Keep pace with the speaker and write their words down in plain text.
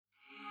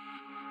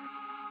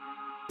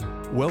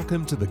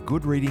Welcome to the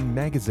Good Reading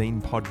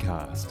Magazine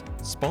podcast,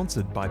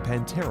 sponsored by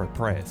Pantera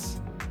Press.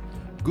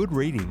 Good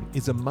Reading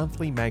is a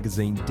monthly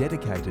magazine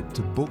dedicated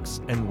to books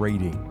and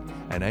reading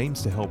and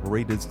aims to help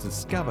readers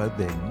discover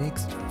their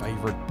next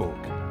favourite book.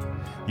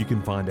 You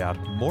can find out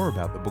more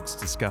about the books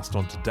discussed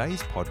on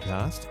today's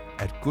podcast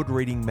at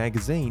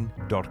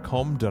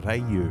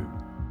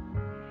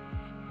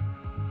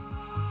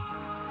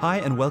goodreadingmagazine.com.au. Hi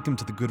and welcome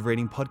to the Good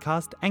Reading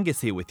podcast.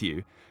 Angus here with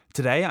you.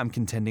 Today I'm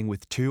contending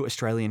with two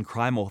Australian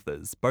crime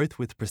authors, both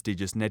with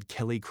prestigious Ned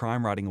Kelly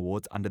Crime Writing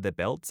Awards under their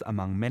belts,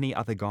 among many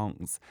other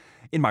gongs.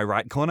 In my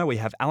right corner we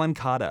have Alan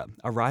Carter,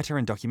 a writer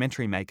and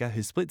documentary maker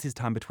who splits his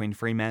time between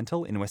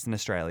Fremantle in Western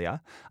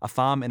Australia, a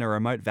farm in a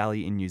remote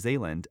valley in New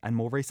Zealand, and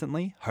more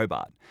recently,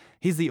 Hobart.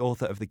 He's the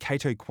author of the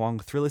Kato Kwong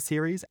thriller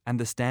series and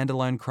the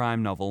standalone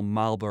crime novel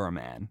Marlborough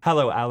Man.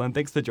 Hello Alan,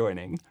 thanks for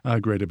joining.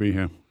 Great to be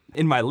here.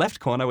 In my left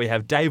corner, we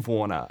have Dave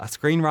Warner, a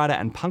screenwriter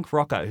and punk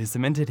rocker who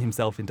cemented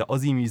himself into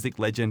Aussie music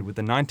legend with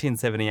the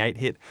 1978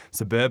 hit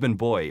Suburban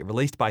Boy,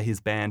 released by his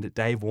band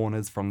Dave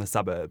Warner's From the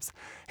Suburbs.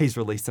 He's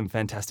released some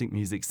fantastic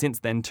music since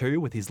then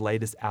too, with his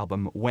latest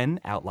album When,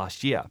 out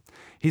last year.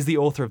 He's the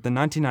author of the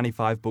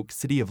 1995 book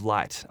City of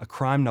Light, a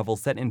crime novel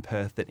set in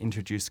Perth that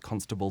introduced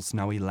Constable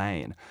Snowy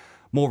Lane.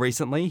 More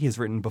recently, he's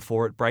written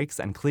Before It Breaks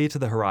and Clear to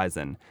the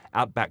Horizon,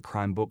 Outback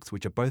crime books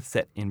which are both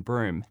set in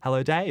Broome.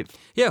 Hello, Dave.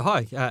 Yeah,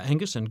 hi,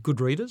 Angus and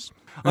good readers.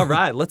 All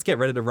right, let's get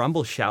ready to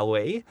rumble, shall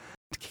we?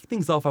 To kick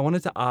things off, I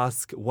wanted to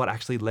ask what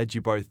actually led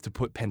you both to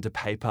put pen to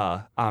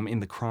paper in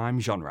the crime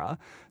genre.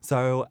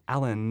 So,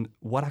 Alan,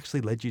 what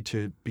actually led you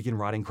to begin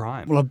writing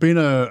crime? Well, I've been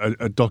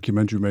a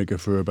documentary maker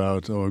for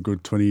about a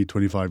good 20,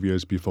 25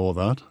 years before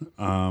that.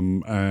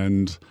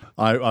 And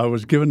I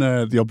was given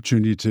the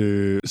opportunity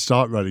to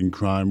start writing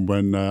crime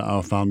when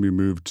our family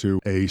moved to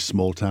a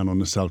small town on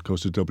the south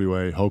coast of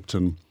WA,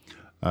 Hopeton.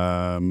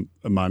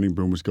 A mining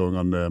boom was going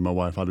on there. My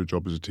wife had a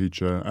job as a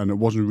teacher, and it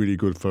wasn't really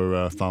good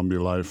for family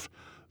life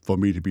for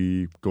me to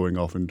be going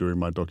off and doing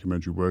my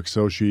documentary work.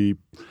 So she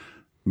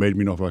made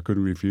me an offer I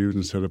couldn't refuse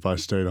and said if I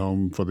stayed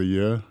home for the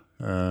year,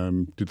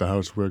 did the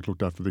housework,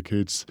 looked after the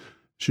kids,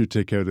 she'd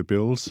take care of the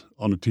bills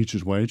on a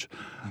teacher's wage,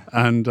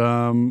 and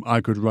I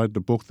could write the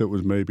book that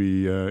was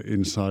maybe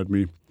inside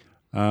me.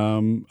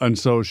 And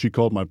so she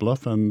called my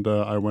bluff, and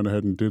I went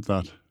ahead and did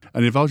that.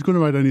 And if I was going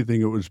to write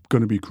anything, it was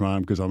going to be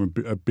crime, because I'm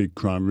a big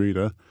crime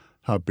reader,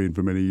 have been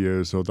for many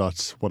years, so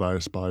that's what I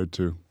aspired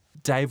to.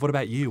 Dave, what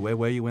about you? Where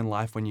were you in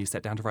life when you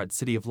sat down to write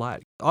City of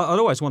Light? I'd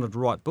always wanted to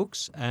write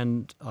books,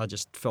 and I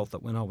just felt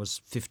that when I was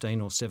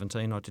 15 or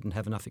 17, I didn't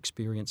have enough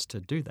experience to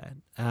do that.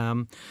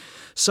 And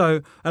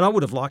I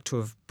would have liked to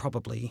have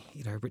probably,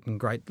 written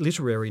great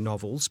literary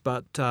novels,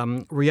 but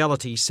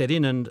reality set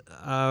in, and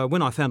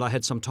when I found I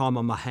had some time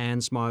on my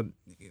hands, my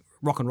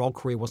rock and roll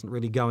career wasn't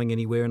really going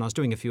anywhere, and I was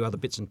doing a few other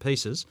bits and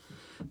pieces.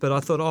 But I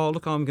thought,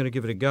 I'm going to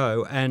give it a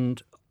go,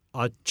 and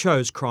I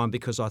chose crime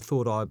because I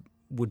thought I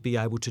would be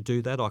able to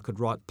do that. I could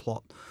write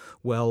plot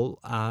well,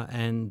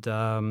 and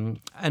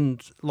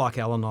like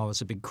Alan, I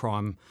was a big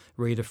crime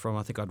reader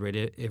I think I'd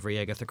read every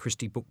Agatha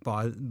Christie book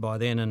by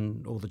then,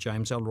 and all the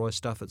James Ellroy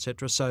stuff,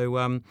 etc.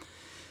 So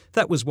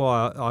that was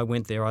why I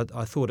went there. I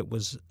thought it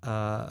was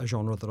a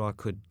genre that I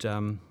could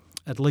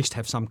at least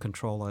have some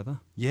control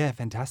over. Yeah,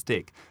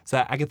 fantastic.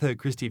 So Agatha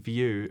Christie, for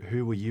you,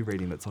 who were you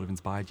reading that sort of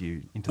inspired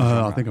you into the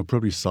genre? I think I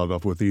probably started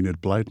off with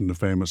Enid Blyton, The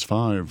Famous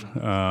Five,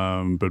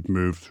 but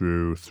moved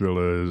through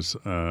thrillers,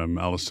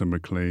 Alison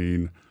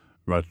MacLean,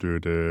 right through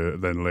to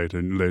then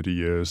later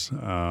years,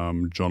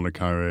 John le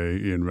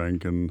Carré, Ian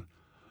Rankin,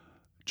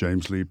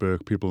 James Lee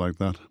Burke, people like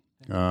that.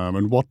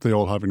 And what they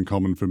all have in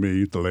common for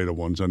me, the later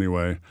ones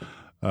anyway,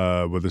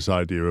 were this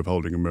idea of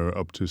holding a mirror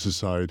up to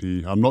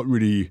society. I'm not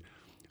really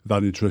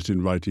that interested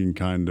in writing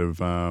kind of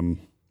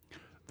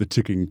the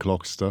ticking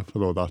clock stuff,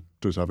 although that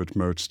does have its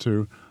merits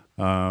too,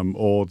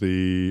 or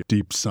the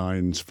deep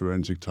science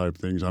forensic type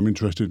things. I'm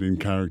interested in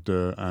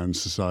character and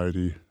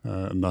society,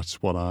 and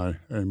that's what I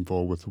aim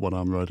for with what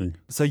I'm writing.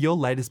 So your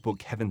latest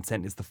book, Heaven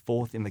Sent, is the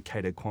fourth in the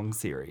Kato Kwong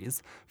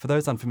series. For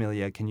those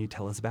unfamiliar, can you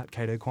tell us about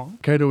Kato Kwong?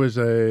 Kato is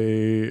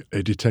a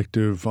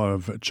detective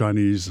of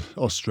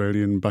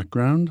Chinese-Australian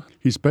background.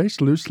 He's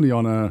based loosely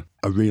on a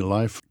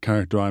real-life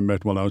character I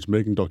met while I was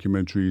making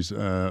documentaries,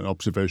 an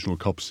observational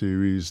cop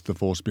series, The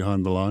Force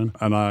Behind the Line.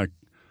 And I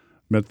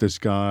met this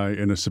guy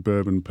in a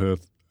suburban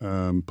Perth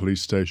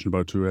police station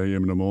about 2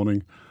 a.m. in the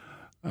morning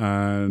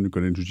and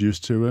got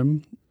introduced to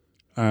him.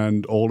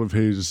 And all of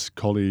his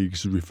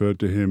colleagues referred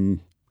to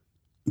him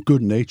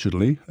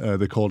good-naturedly.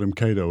 They called him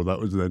Kato. That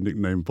was their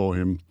nickname for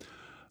him.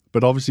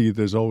 But obviously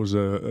there's always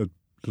a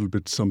little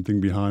bit something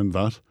behind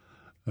that.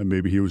 And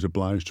maybe he was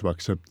obliged to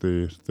accept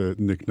the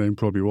nickname,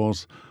 probably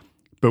was.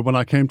 But when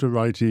I came to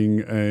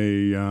writing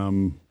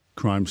a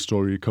crime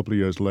story a couple of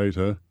years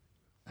later,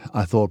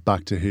 I thought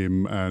back to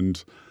him.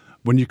 And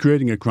when you're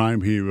creating a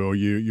crime hero,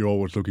 you're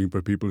always looking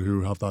for people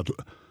who have that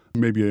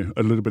maybe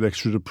a little bit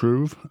extra to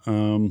prove,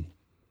 a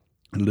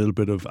little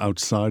bit of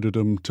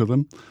outsiderdom to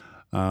them.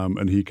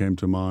 And he came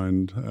to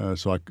mind.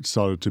 So I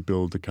started to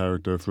build the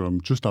character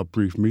from just that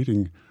brief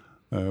meeting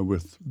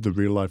with the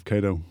real-life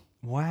Kato.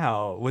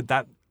 Wow. Would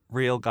that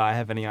real guy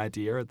have any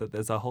idea that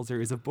there's a whole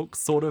series of books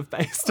sort of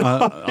based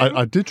on him?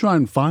 I did try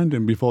and find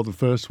him before the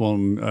first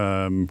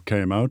one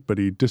came out, but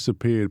he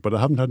disappeared. But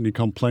I haven't had any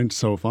complaints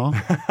so far.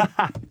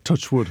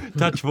 Touch wood.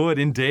 Touch wood,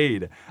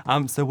 indeed.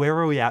 So where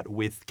are we at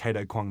with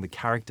Kato Kwong, the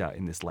character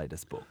in this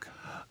latest book?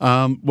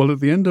 Well, at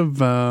the end of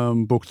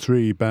book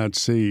 3, Bad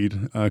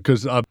Seed,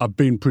 because I've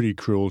been pretty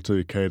cruel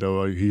to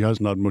Kato. He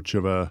hasn't had much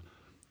of a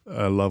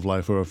love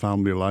life or a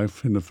family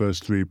life in the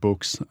first 3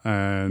 books,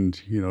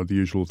 and the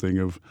usual thing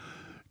of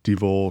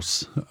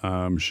divorce,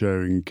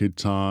 sharing kid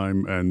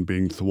time, and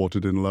being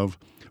thwarted in love.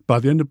 By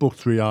the end of book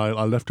 3,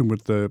 I left him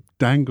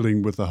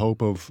dangling with the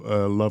hope of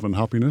love and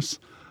happiness,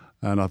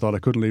 and I thought I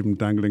couldn't leave him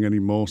dangling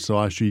anymore, so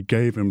I actually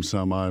gave him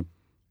some.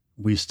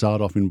 We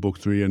start off in book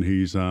 3, and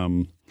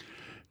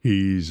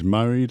he's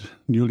married,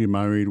 newly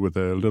married, with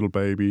a little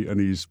baby, and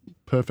he's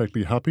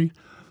perfectly happy.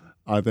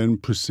 I then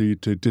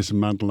proceed to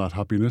dismantle that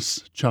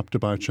happiness chapter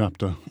by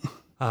chapter.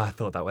 I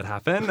thought that would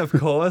happen, of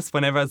course.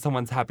 Whenever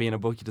someone's happy in a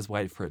book, you just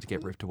wait for it to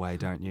get ripped away,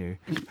 don't you?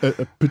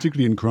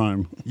 Particularly in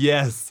crime.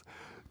 Yes.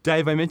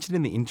 Dave, I mentioned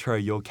in the intro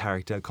your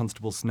character,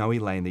 Constable Snowy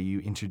Lane, that you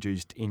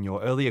introduced in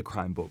your earlier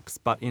crime books.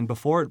 But in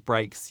Before It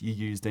Breaks, you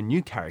used a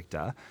new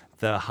character,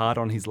 the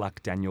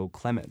hard-on-his-luck Daniel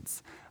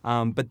Clements.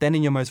 But then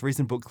in your most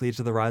recent book, Clear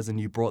to the Horizon,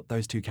 you brought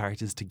those two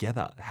characters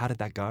together. How did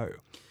that go?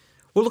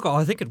 Well, look,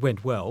 I think it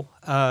went well.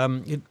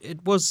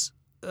 It was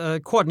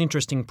quite an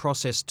interesting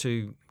process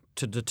to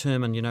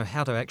determine,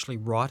 how to actually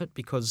write it,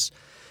 because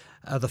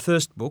the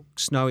first book,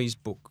 Snowy's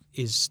book,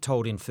 is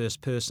told in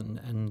first person,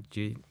 and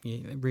you're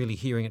really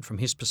hearing it from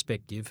his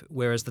perspective,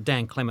 whereas the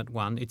Dan Clement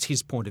one, it's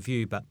his point of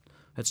view, but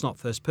it's not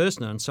first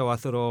person. And so I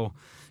thought,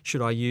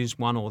 should I use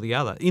one or the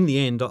other? In the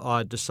end,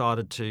 I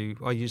decided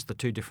I used the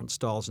 2 different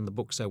styles in the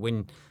book. So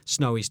when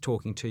Snowy's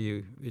talking to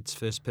you, it's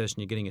first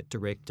person, you're getting it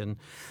direct. And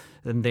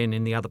then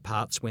in the other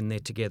parts, when they're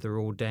together,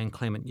 or Dan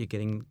Clement, you're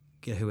getting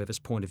whoever's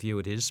point of view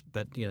it is,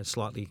 but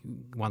slightly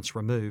once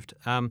removed.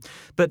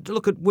 But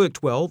look, it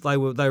worked well. They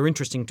were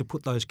interesting to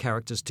put those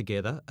characters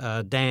together.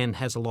 Dan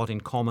has a lot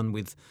in common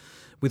with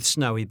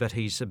Snowy, but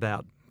he's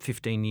about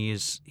 15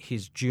 years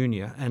his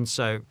junior, and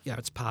so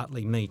it's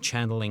partly me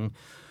channeling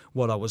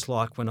what I was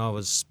like when I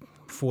was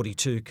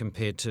 42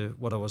 compared to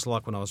what I was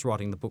like when I was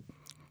writing the book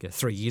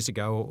 3 years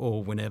ago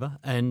or whenever,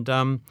 and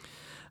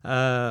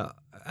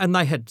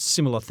they had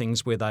similar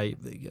things where they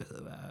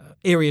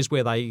areas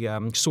where they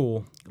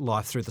saw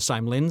life through the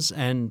same lens,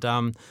 and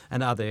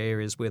other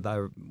areas where they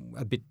were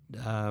a bit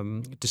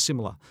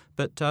dissimilar.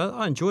 But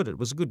I enjoyed it. It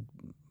was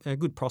a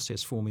good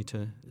process for me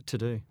to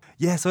do.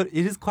 Yeah, so it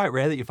is quite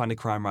rare that you find a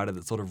crime writer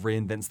that sort of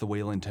reinvents the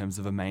wheel in terms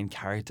of a main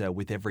character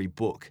with every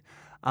book.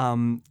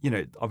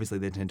 Obviously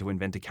they tend to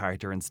invent a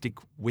character and stick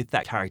with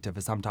that character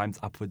for sometimes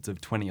upwards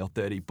of 20 or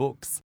 30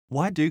 books.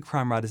 Why do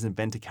crime writers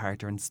invent a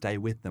character and stay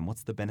with them?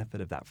 What's the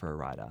benefit of that for a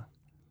writer?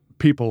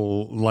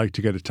 People like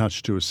to get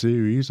attached to a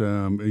series.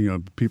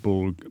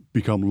 People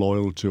become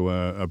loyal to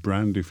a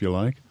brand, if you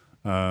like.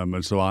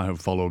 And so I have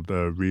followed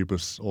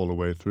Rebus all the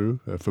way through,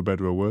 for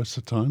better or worse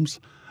at times.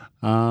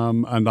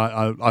 And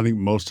I think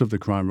most of the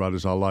crime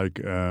writers I like,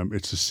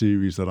 it's a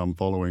series that I'm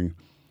following.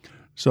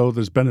 So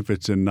there's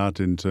benefits in that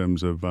in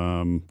terms of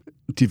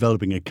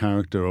developing a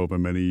character over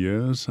many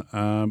years,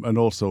 and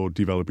also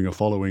developing a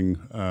following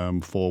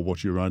for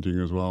what you're writing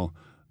as well.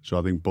 So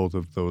I think both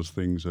of those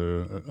things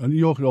are, and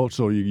you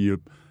also,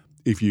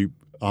 if you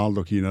are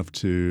lucky enough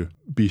to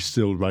be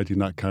still writing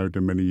that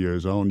character many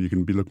years on, you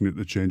can be looking at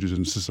the changes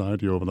in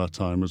society over that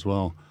time as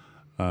well,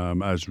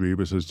 as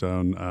Rebus has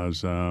done,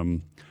 as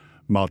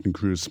Martin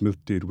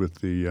Cruz-Smith did with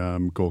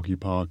the Gorky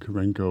Park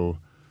Renko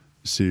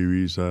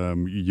series.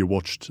 You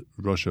watched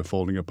Russia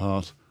falling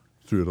apart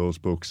through those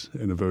books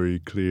in a very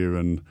clear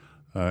and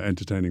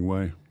entertaining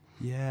way.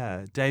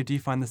 Yeah. Dave, do you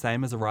find the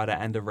same as a writer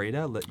and a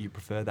reader, that you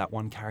prefer that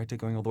one character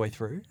going all the way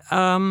through?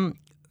 No,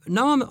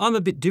 I'm a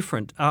bit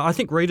different. I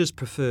think readers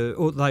prefer,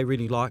 or they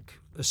really like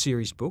a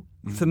series book.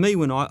 For me,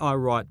 when I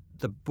write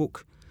the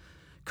book,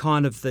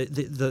 kind of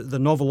the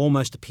novel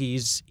almost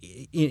appears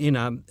in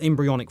an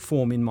embryonic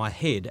form in my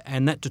head,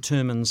 and that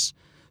determines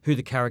who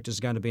the character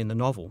is going to be in the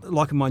novel.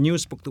 Like in my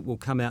newest book that will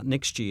come out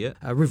next year,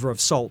 River of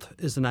Salt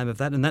is the name of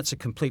that, and that's a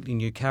completely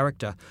new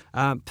character.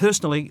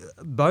 Personally,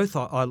 both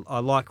I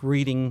like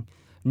reading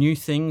new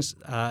things,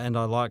 and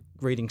I like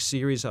reading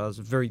series. I was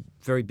a very,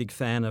 very big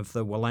fan of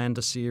the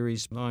Wallander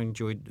series. I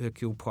enjoyed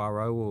Hercule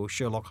Poirot or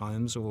Sherlock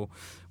Holmes or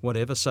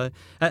whatever. So,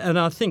 and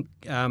I think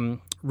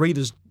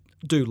readers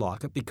do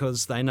like it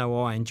because they know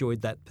I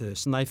enjoyed that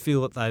person. They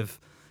feel that they've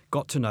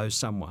got to know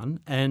someone,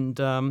 and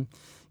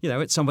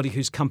it's somebody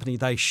whose company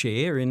they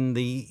share in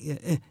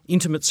the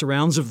intimate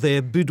surrounds of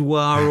their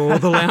boudoir or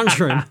the lounge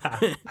room.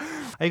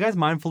 Are you guys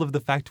mindful of the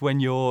fact when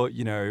you're,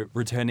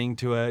 returning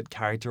to a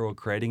character or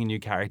creating a new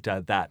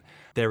character that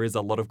there is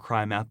a lot of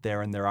crime out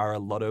there and there are a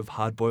lot of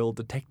hard-boiled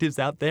detectives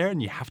out there,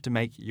 and you have to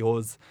make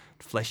yours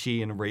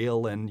fleshy and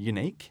real and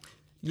unique?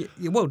 Yeah,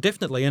 well,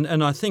 definitely.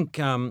 And I think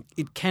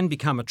it can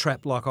become a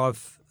trap. Like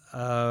I've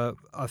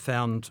I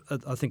found,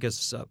 I think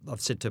as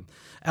I've said to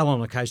Al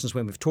on occasions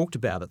when we've talked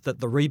about it, that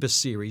the Rebus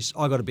series,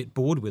 I got a bit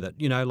bored with it.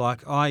 You know,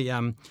 like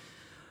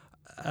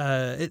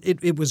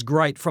it was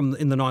great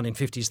in the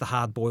 1950s, the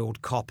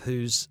hard-boiled cop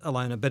who's a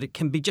loner, but it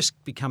can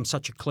just become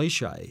such a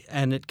cliche,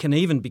 and it can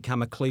even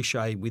become a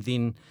cliche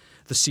within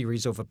the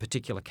series of a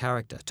particular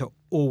character to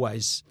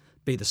always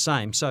be the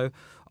same. So,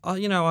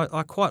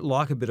 I quite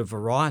like a bit of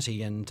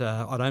variety, and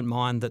I don't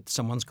mind that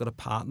someone's got a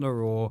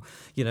partner, or,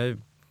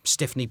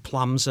 Stephanie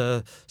Plum's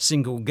a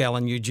single gal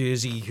in New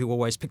Jersey who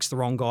always picks the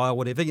wrong guy or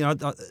whatever.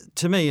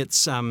 To me,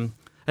 it's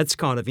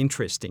kind of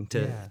interesting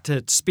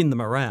to spin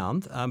them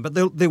around, but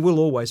there will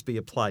always be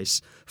a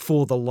place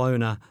for the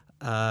loner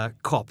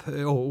cop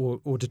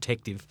or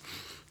detective.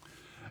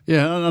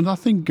 Yeah, and I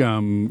think,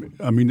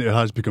 it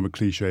has become a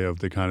cliche of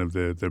the kind of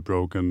the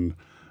broken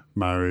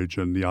marriage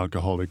and the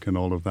alcoholic and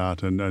all of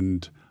that,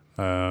 and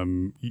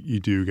you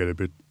do get a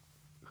bit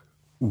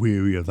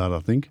weary of that, I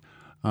think.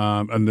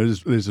 And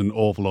there's an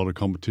awful lot of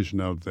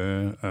competition out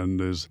there, and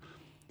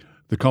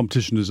the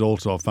competition is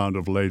also, I've found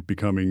of late,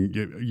 becoming,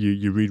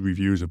 you read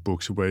reviews of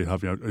books where you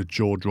have a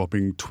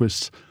jaw-dropping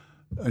twist,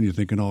 and you're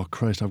thinking, oh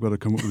Christ, I've got to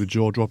come up with a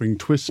jaw-dropping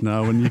twist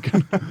now, and you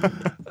can,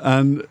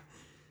 and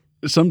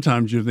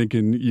sometimes you're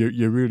thinking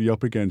you're really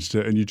up against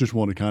it, and you just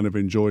want to kind of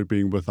enjoy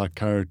being with that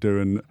character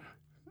and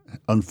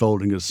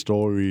unfolding a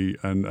story,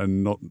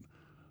 and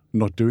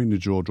not doing the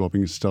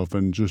jaw-dropping stuff,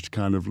 and just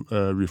kind of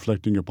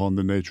reflecting upon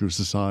the nature of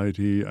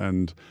society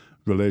and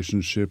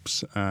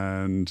relationships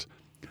and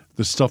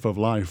the stuff of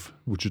life,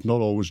 which is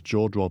not always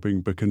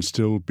jaw-dropping, but can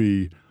still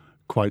be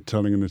quite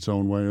telling in its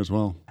own way as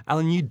well.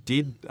 Alan, you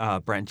did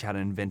branch out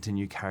and invent a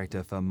new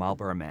character for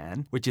Marlborough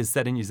Man, which is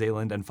set in New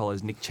Zealand and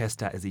follows Nick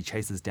Chester as he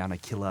chases down a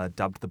killer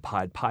dubbed the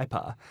Pied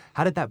Piper.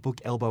 How did that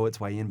book elbow its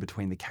way in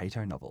between the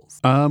Cato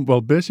novels?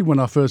 Well, basically, when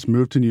I first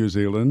moved to New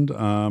Zealand,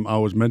 I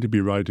was meant to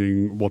be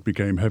writing what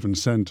became Heaven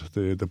Sent,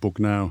 the book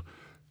now,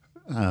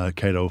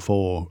 Cato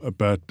 4.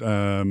 But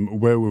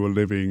where we were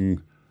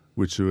living,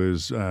 which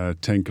was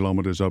 10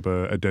 kilometres up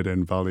a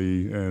dead-end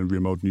valley in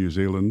remote New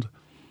Zealand,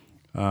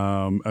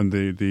 and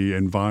the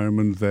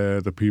environment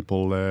there, the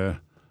people there,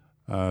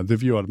 the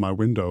view out of my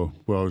window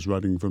where I was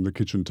writing from the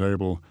kitchen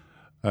table,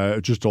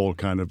 it just all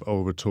kind of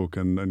overtook,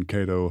 and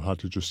Cato had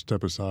to just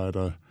step aside.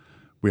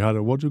 We had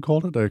what do you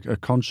call it? A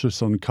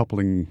conscious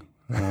uncoupling.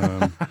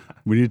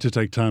 We need to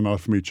take time out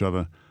from each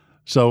other.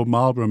 So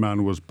Marlborough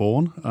Man was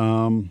born,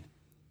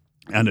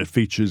 and it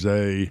features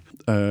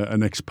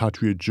an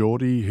expatriate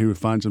Geordie who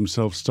finds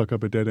himself stuck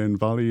up a dead-end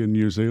valley in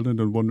New Zealand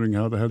and wondering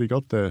how the hell he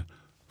got there.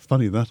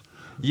 Funny that.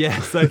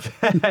 Yes,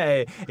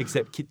 okay.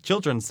 Except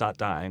children start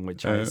dying,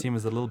 which I assume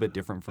is a little bit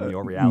different from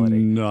your reality.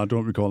 No, I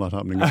don't recall that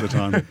happening at the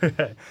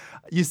time.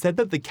 You said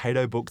that the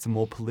Cato books are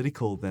more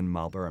political than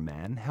Marlborough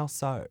Man. How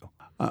so?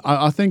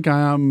 I think I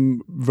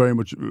am very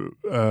much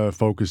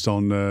focused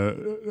on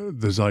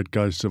the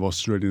zeitgeist of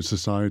Australian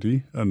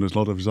society, and there's a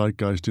lot of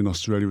zeitgeist in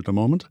Australia at the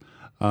moment.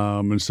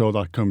 And so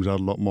that comes out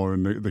a lot more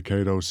in the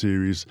Cato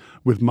series.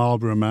 With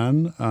Marlborough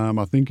Man,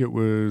 I think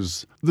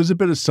there's a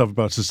bit of stuff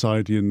about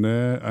society in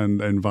there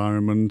and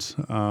environment,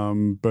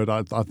 but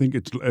I think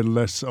it's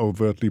less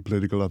overtly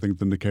political, I think,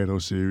 than the Cato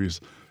series.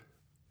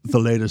 The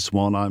latest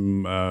one,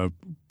 I'm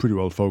pretty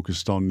well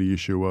focused on the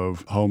issue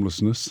of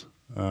homelessness,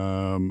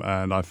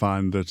 and I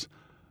find that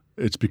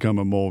it's become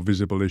a more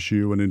visible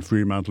issue, and in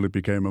Fremantle it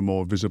became a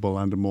more visible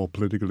and a more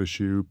political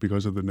issue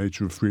because of the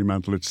nature of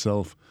Fremantle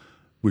itself,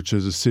 which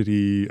as a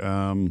city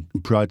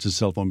prides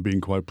itself on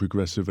being quite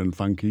progressive and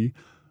funky,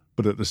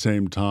 but at the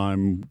same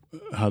time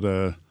had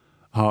a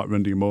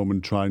heart-rending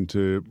moment trying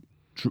to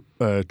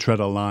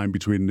tread a line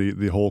between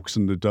the hawks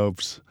and the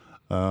doves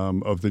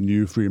of the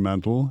new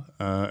Fremantle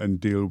and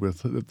deal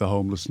with the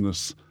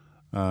homelessness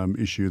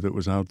issue that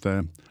was out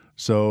there.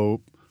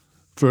 So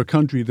for a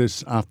country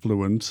this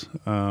affluent,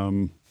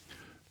 to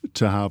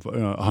have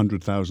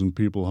 100,000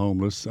 people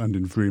homeless, and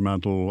in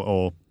Fremantle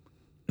or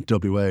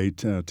WA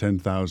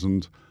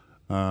 10,000,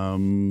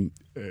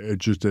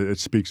 it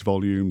speaks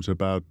volumes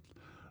about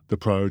the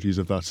priorities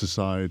of that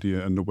society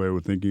and the way we're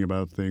thinking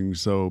about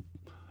things. So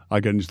I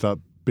get into that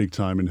big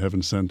time in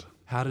Heaven Sent.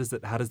 How does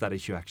that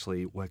issue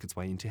actually work its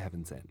way into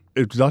Heaven Sent?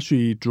 It was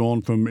actually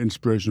drawn from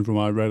inspiration from,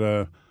 I read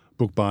a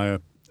book by a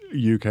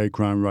UK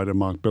crime writer,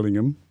 Mark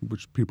Billingham,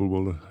 which people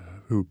will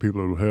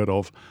have heard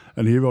of,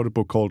 and he wrote a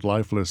book called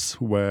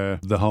Lifeless, where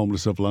the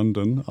homeless of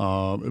London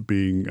are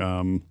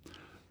being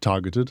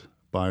targeted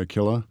by a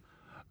killer,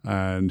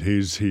 and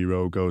his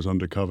hero goes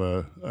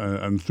undercover,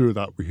 and through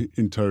that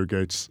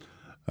interrogates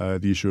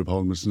the issue of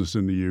homelessness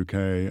in the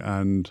UK.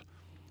 And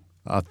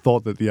I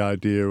thought that the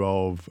idea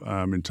of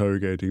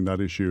interrogating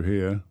that issue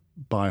here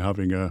by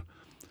having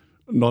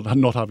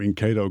not having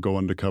Cato go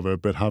undercover,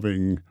 but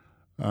having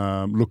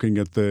looking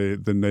at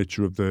the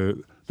nature of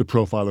the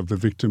profile of the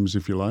victims,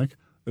 if you like,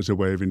 as a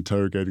way of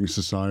interrogating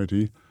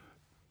society,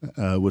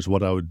 was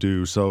what I would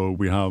do. So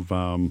we have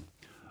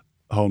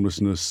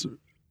homelessness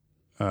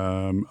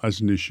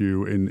as an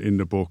issue in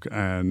the book,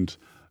 and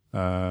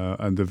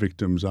the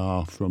victims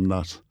are from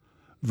that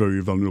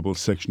very vulnerable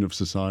section of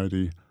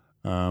society.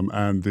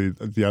 and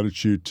the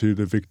attitude to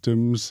the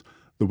victims,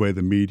 the way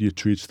the media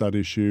treats that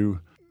issue.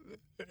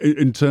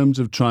 In terms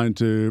of trying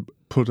to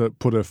put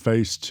a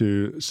face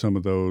to some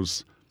of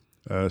those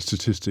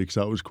statistics,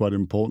 that was quite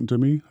important to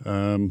me.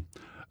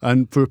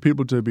 And for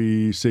people to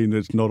be seen that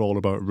it's not all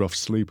about rough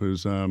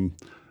sleepers.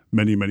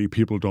 Many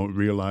people don't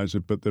realise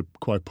it, but they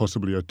quite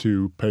possibly are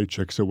 2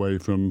 paychecks away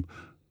from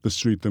the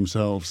street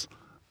themselves,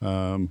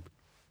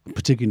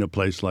 particularly in a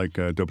place like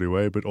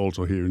WA, but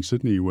also here in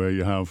Sydney, where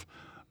you have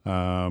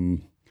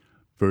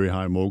very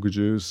high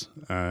mortgages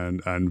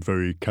and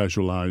very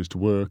casualised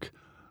work.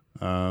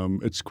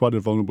 It's quite a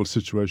vulnerable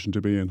situation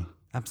to be in.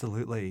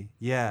 Absolutely,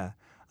 yeah.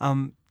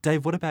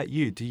 Dave, what about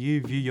you? Do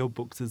you view your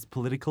books as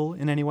political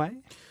in any way?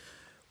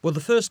 Well, the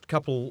first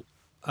couple,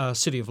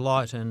 City of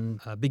Light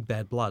and Big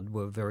Bad Blood,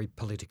 were very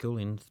political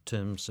in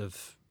terms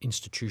of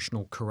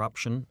institutional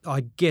corruption.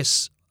 I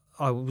guess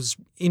I was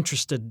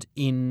interested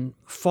in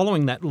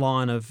following that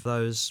line of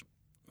those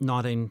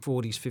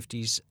 1940s,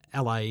 50s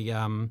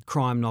LA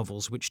crime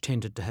novels, which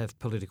tended to have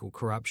political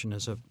corruption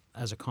as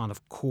a kind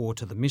of core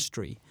to the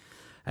mystery.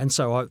 And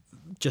so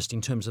just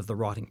in terms of the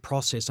writing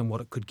process and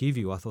what it could give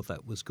you, I thought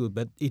that was good.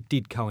 But it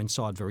did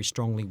coincide very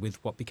strongly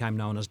with what became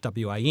known as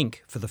WA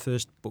Inc. for the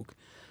first book.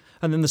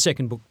 And then the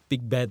second book,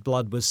 Big Bad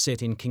Blood, was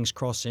set in King's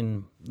Cross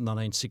in the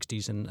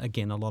 1960s, and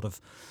again, a lot of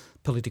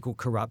political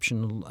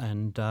corruption.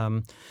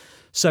 And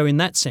so in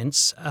that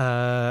sense,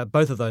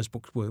 both of those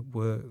books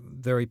were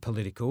very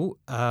political.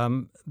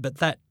 But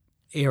that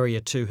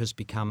area too has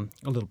become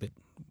a little bit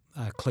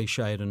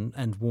cliched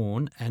and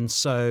worn. And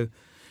so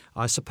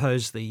I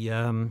suppose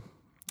the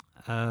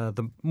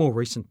more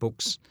recent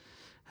books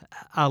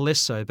are less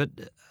so. But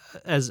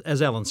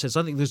as Alan says,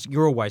 I think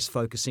you're always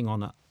focusing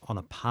on a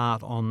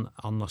part, on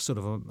a sort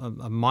of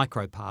a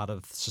micro part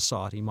of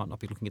society. You might not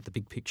be looking at the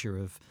big picture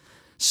of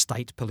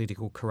state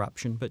political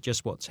corruption, but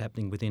just what's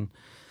happening within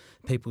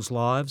people's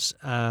lives.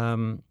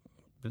 The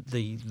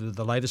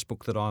latest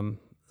book that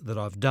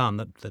I've done,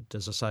 that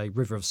as I say,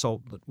 River of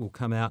Salt, that will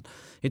come out,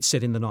 it's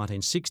set in the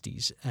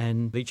 1960s,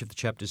 and each of the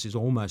chapters is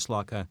almost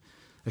like a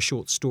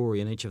short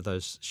story, and each of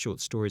those short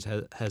stories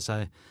has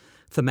a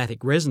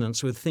thematic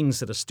resonance with things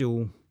that are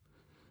still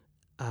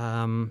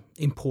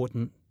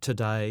important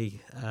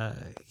today,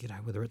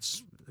 whether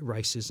it's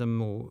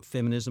racism or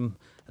feminism,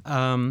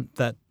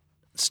 that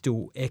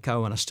still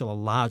echo and are still a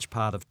large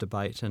part of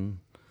debate and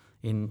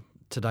in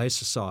today's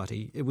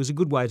society. It was a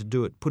good way to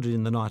do it, put it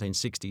in the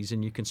 1960s,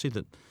 and you can see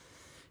that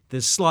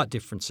there's slight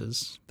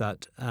differences,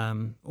 but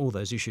all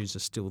those issues are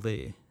still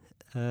there.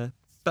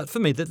 But for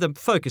me, the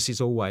focus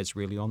is always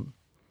really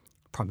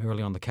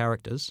primarily on the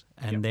characters,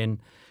 and then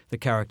the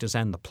characters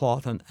and the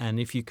plot, and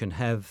if you can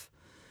have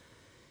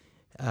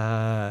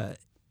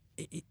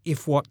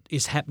if what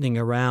is happening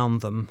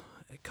around them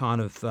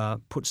kind of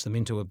puts them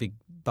into a big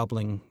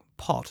bubbling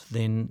pot,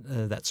 then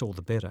that's all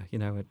the better.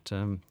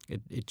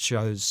 It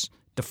shows,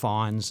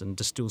 defines and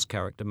distills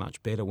character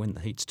much better when the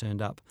heat's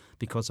turned up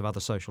because of other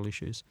social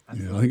issues.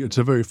 Yeah, I think it's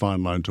a very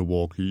fine line to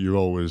walk. I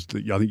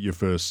think your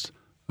first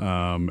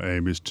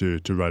aim is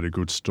to write a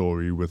good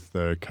story with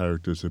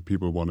characters that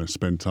people want to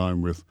spend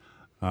time with,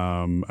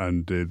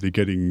 and the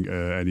getting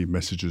any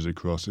messages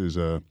across is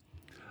a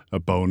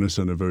bonus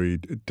and a very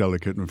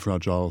delicate and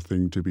fragile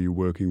thing to be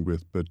working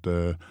with.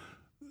 But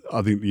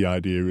I think the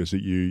idea is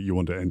that you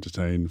want to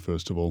entertain,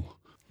 first of all.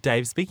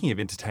 Dave, speaking of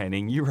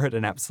entertaining, you wrote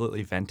an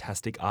absolutely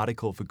fantastic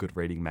article for Good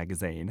Reading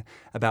magazine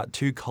about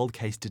 2 cold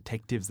case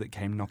detectives that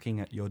came knocking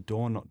at your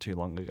door not too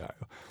long ago.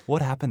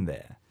 What happened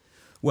there?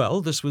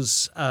 Well, this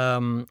was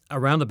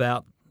around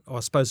about, I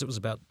suppose it was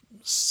about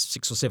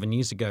 6 or 7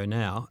 years ago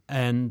now,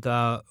 and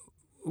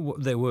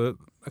there were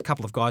a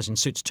couple of guys in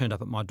suits turned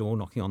up at my door,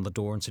 knocking on the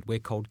door, and said, "We're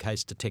cold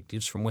case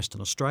detectives from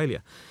Western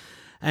Australia."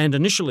 And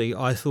initially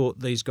I thought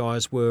these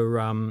guys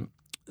were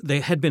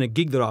there had been a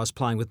gig that I was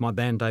playing with my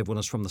band Dave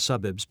Warners from the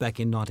Suburbs back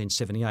in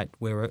 1978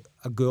 where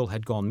a girl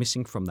had gone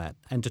missing from that,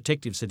 and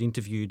detectives had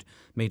interviewed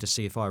me to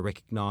see if I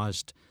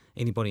recognised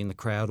anybody in the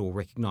crowd or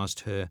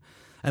recognised her.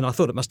 And I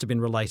thought it must have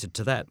been related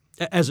to that.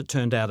 As it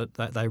turned out,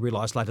 they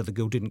realised later the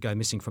girl didn't go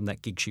missing from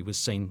that gig. She was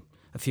seen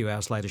a few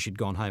hours later. She'd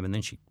gone home, and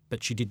then she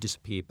did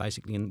disappear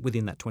basically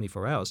within that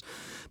 24 hours.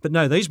 But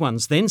no, these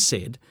ones then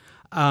said,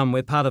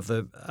 we're part of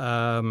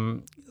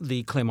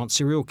the Claremont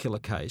serial killer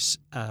case,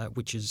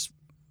 which is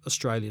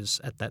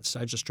Australia's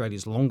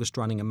longest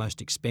running and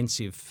most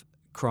expensive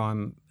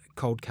crime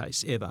cold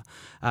case ever,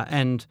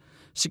 and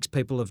 6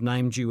 people have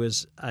named you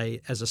as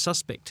a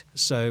suspect.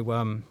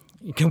 So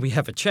can we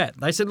have a chat?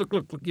 They said, look,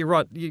 you're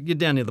right. You're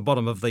down near the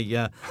bottom of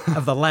the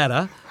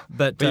ladder,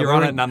 but you're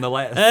on it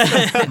nonetheless.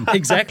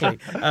 Exactly.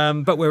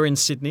 But we're in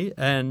Sydney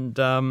and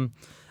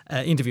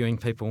interviewing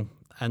people,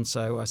 and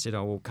so I said,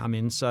 we'll come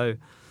in. So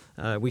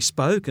we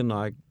spoke, and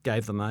I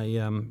gave them a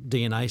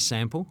DNA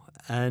sample,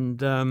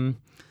 and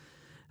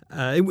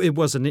it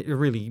was a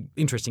really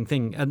interesting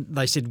thing. And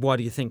they said, "Why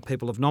do you think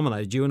people have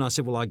nominated you?" And I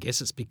said, "Well, I guess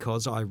it's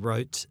because I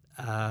wrote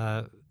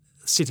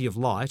City of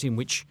Light, in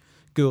which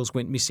girls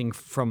went missing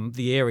from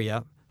the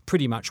area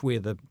pretty much where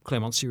the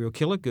Claremont serial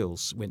killer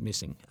girls went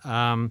missing."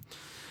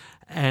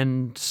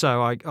 And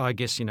so I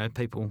guess,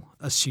 people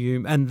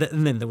assume, and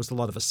then there was a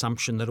lot of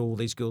assumption that all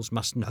these girls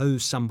must know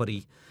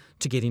somebody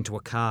to get into a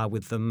car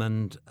with them,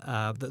 and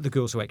the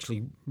girls who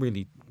actually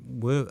really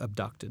were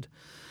abducted.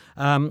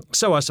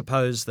 So I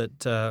suppose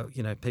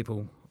that,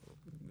 people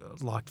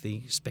like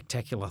the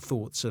spectacular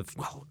thoughts of,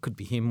 well, it could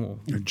be him or...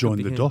 You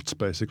join the dots,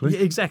 basically.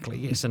 Yeah, exactly,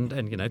 yes, and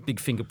big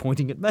finger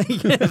pointing at me.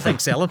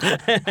 Thanks, Alan.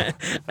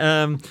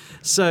 And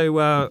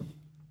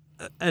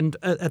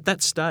at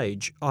that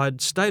stage,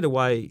 I'd stayed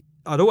away.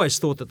 I'd always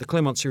thought that the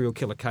Claremont serial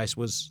killer case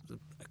was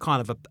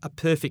kind of a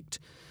perfect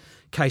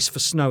case for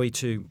Snowy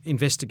to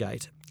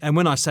investigate. And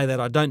when I say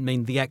that, I don't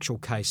mean the actual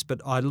case,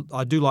 but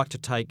I do like to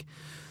take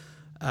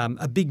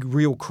a big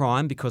real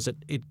crime because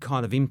it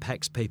kind of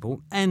impacts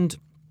people and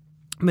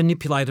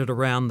manipulate it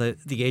around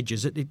the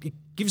edges. It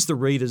gives the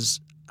readers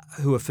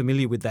who are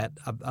familiar with that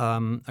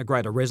a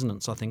greater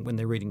resonance, I think, when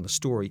they're reading the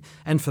story.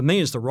 And for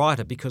me as the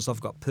writer, because I've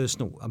got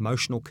personal,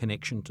 emotional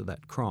connection to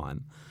that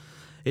crime,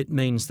 it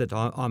means that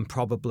I'm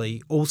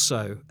probably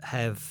also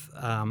have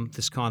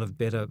this kind of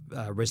better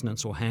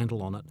resonance or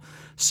handle on it.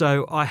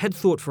 So I had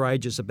thought for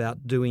ages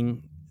about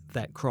doing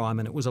that crime,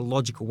 and it was a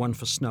logical one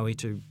for Snowy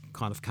to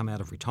kind of come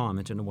out of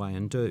retirement in a way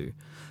and do.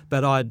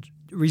 But I'd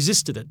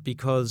resisted it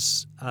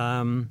because,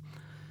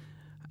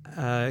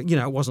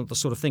 it wasn't the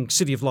sort of thing.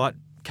 City of Light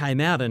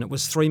came out, and it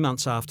was 3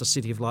 months after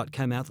City of Light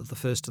came out that the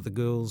first of the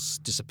girls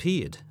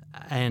disappeared.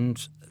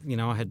 And,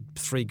 I had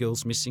 3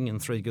 girls missing and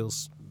 3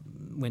 girls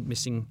went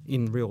missing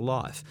in real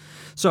life.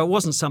 So it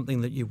wasn't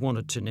something that you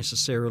wanted to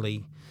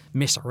necessarily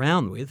mess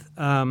around with.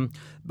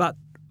 But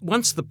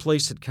once the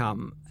police had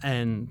come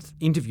and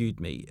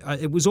interviewed me,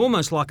 it was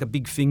almost like the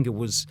big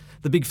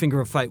finger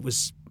of fate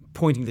was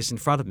pointing this in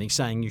front of me,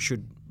 saying you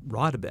should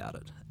write about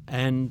it.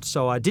 And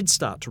so I did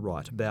start to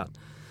write about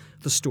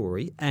the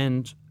story,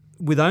 and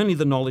with only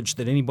the knowledge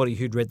that anybody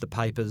who'd read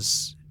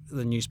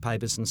the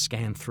newspapers and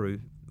scanned through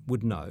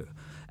would know.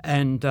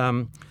 And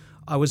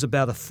I was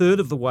about a third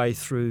of the way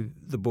through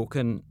the book,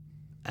 and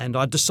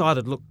I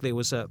decided, look, there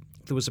was a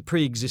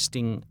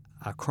pre-existing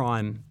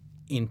crime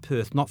in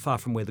Perth, not far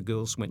from where the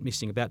girls went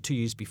missing. About 2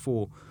 years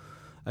before,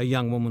 a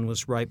young woman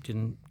was raped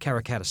in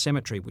Karrakatta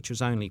Cemetery, which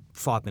was only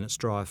 5 minutes'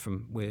 drive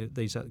from where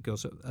these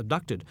girls were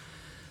abducted.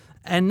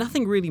 And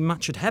nothing really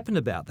much had happened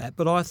about that,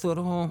 but I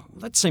thought,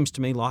 that seems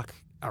to me like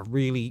a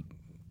really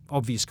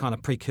obvious kind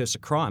of precursor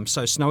crime.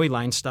 So Snowy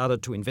Lane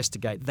started to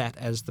investigate that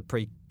as the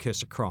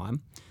precursor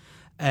crime.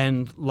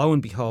 And lo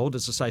and behold,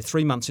 as I say,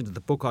 3 months into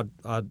the book,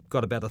 I'd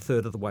got about a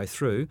third of the way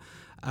through,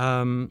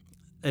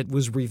 it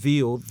was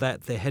revealed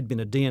that there had been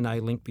a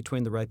DNA link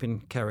between the rape in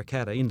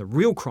Karrakatta in the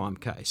real crime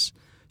case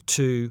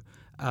to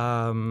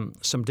some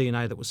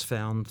DNA that was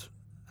found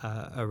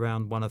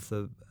around one of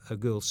the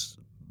girls'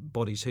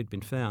 bodies who'd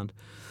been found.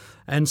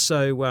 And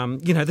so,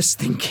 this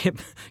thing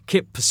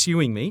kept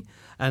pursuing me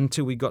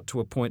until we got to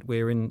a point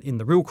where in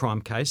the real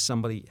crime case,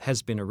 somebody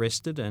has been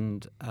arrested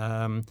and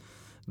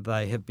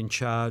they have been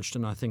charged,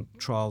 and I think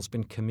trial's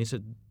been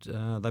committed.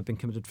 They've been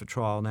committed for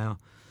trial now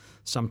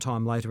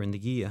sometime later in the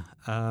year.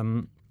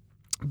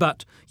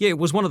 But, it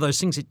was one of those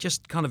things. It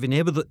just kind of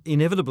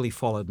inevitably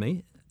followed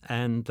me,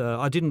 and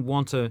I didn't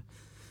want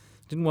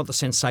the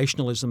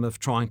sensationalism of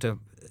trying to,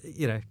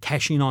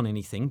 cash in on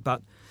anything,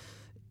 but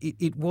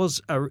it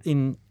was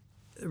in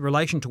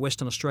relation to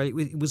Western Australia,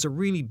 it was a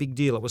really big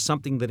deal. It was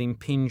something that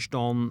impinged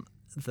on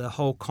the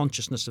whole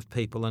consciousness of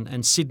people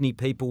and Sydney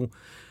people.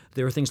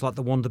 There are things like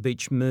the Wanda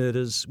Beach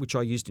murders, which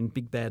I used in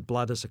Big Bad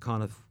Blood as a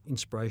kind of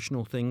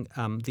inspirational thing,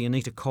 the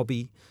Anita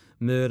Cobby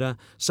murder.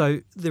 So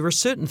there are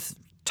certain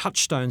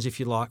touchstones, if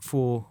you like,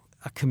 for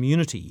a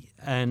community,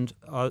 and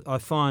I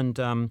find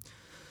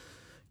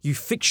you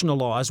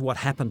fictionalise what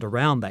happened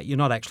around that. You're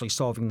not actually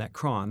solving that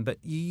crime, but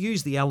you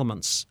use the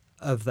elements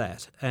of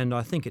that, and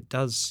I think it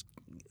does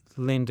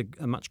lend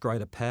a much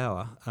greater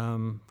power,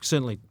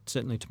 certainly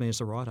to me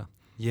as a writer.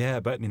 Yeah,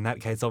 but in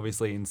that case,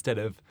 obviously, instead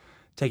of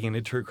taking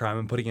a true crime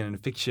and putting it in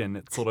fiction,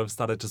 it sort of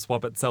started to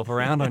swap itself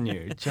around on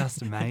you.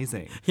 Just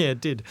amazing. Yeah, it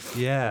did.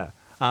 Yeah.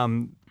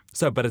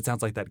 But it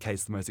sounds like that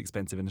case, the most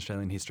expensive in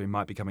Australian history,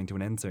 might be coming to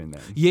an end soon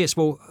then. Yes,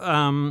 well,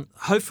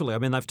 hopefully. I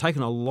mean, they've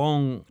taken a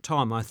long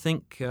time. I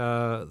think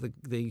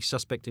the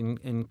suspect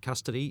in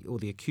custody, or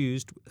the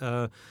accused,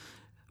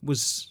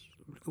 was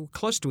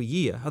close to a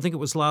year. I think it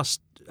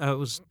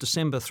was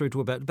December through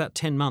to about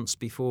 10 months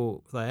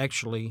before they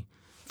actually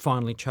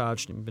finally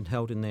charged him and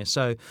held in there.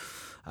 So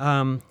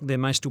there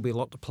may still be a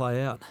lot to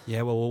play out.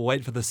 Yeah, well, we'll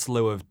wait for the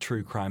slew of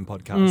true crime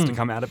podcasts to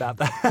come out about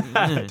that.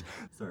 Yeah.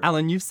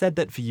 Alan, you've said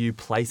that for you,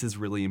 place is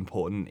really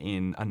important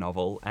in a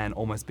novel and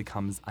almost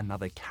becomes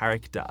another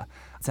character.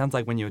 It sounds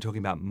like when you were talking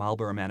about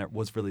Marlborough Man, it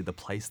was really the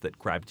place that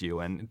grabbed you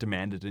and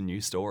demanded a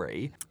new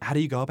story. How do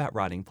you go about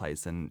writing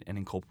place and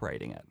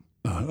incorporating it?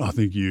 I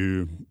think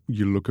you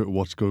look at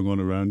what's going on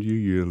around you,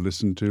 you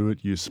listen to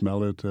it, you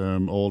smell it,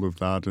 all of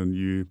that, and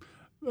you...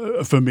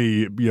 for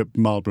me,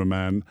 Marlborough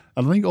Man.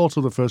 And I think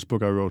also the first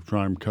book I wrote,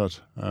 Crime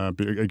Cut,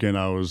 again,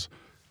 I was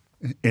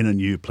in a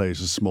new place,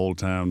 a small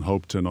town,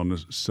 Hopetoun, on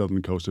the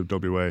southern coast of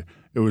WA.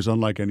 It was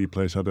unlike any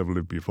place I'd ever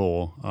lived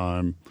before.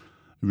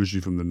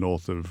 originally from the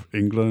north of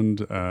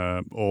England,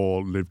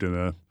 or lived in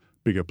a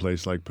bigger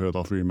place like Perth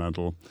or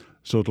Fremantle.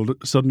 So to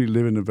suddenly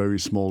live in a very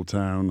small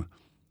town,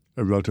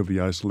 a relatively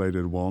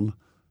isolated one,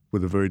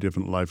 with a very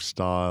different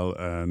lifestyle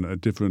and a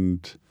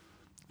different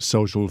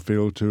social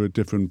feel to it,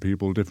 different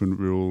people, different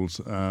rules,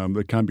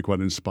 it can be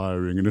quite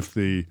inspiring. And if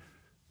the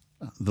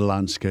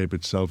landscape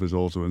itself is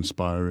also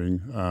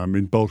inspiring,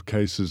 in both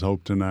cases,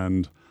 Hopetoun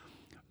and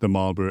the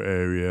Marlborough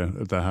area,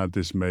 they had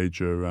this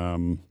major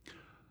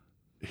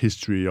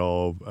history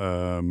of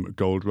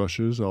gold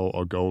rushes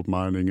or gold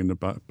mining in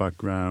the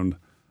background,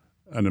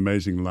 an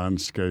amazing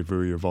landscape,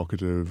 very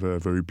evocative,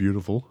 very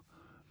beautiful,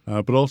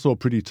 but also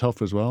pretty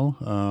tough as well.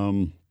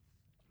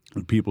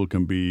 People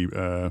can be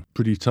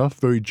pretty tough,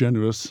 very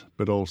generous,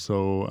 but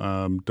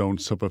also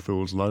don't suffer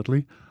fools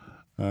lightly.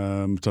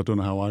 So I don't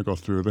know how I got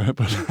through there,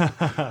 but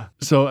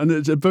and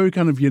it's a very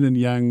kind of yin and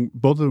yang.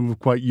 Both of them are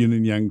quite yin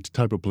and yang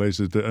type of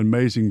places. The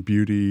amazing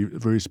beauty,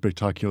 very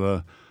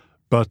spectacular,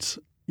 but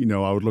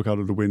I would look out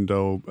of the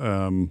window,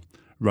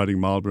 riding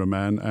Marlborough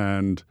Man,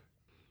 and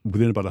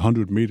within about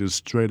 100 meters,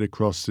 straight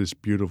across this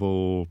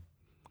beautiful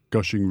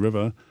gushing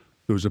river,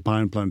 there was a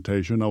pine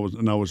plantation. I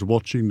was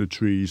watching the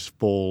trees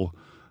fall.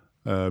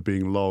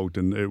 Being logged,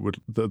 and it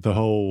would the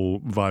whole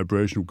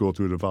vibration would go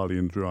through the valley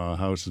and through our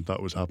house as that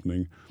was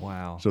happening.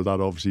 Wow! So that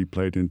obviously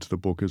played into the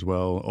book as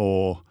well.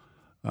 Or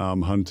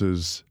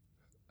hunters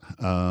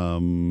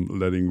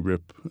letting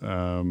rip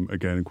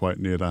again quite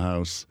near the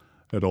house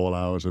at all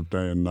hours of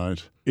day and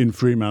night. In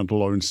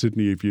Fremantle or in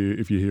Sydney, if you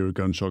hear a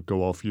gunshot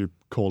go off, you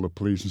call the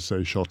police and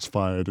say shots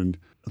fired, and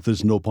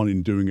there's no point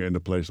in doing it in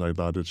a place like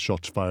that. It's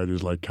shots fired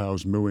is like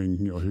cows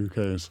mooing. Who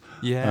cares?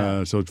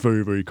 Yeah. So it's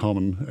very, very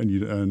common,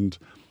 and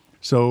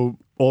so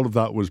all of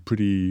that was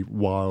pretty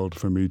wild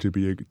for me to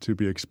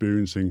be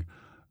experiencing,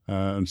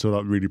 and so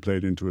that really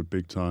played into it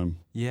big time.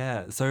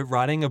 Yeah. So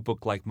writing a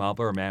book like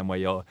Marlborough Man, where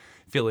you're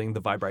feeling the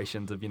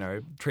vibrations of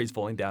trees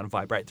falling down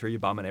vibrate through your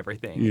bum and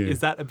everything, is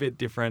that a bit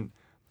different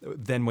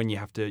than when you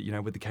have to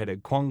with the Kato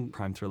Kwong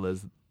crime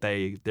thrillers?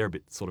 They're a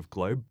bit sort of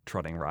globe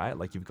trotting, right?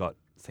 Like you've got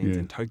scenes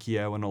in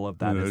Tokyo and all of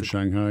that.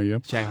 Shanghai,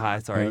 Shanghai,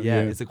 sorry,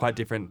 Is it quite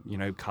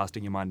different?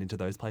 Casting your mind into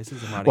those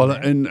places and writing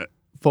there? And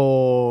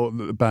for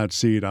Bad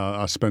Seed,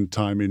 I spent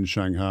time in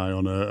Shanghai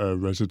on a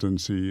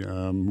residency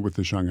with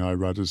the Shanghai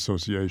Writers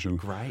Association.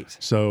 Great.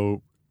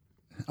 So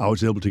I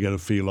was able to get a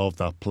feel of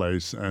that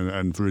place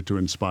and for it to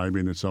inspire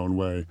me in its own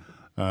way.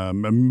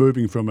 And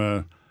moving from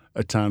a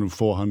town of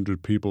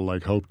 400 people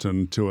like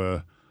Hopetoun to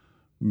a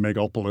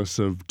megapolis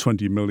of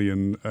 20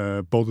 million,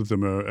 both of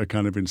them are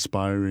kind of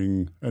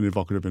inspiring and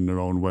evocative in their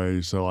own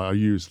way. So I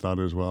used that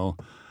as well.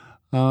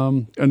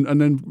 And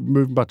then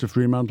moving back to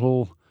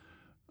Fremantle,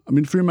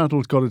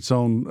 Fremantle's got its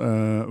own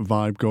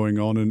vibe going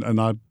on,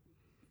 and I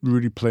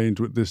really play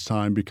into it this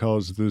time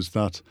because there's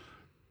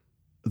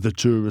the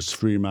tourist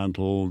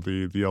Fremantle,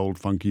 the old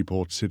funky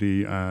port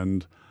city,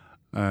 and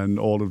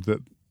all of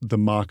the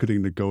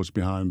marketing that goes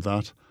behind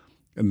that,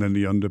 and then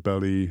the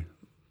underbelly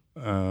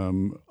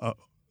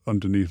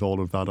underneath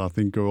all of that, I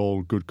think are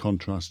all good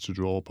contrasts to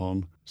draw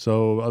upon.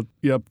 So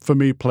for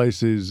me,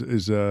 place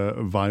is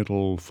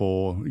vital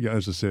for,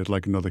 as I said,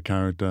 like another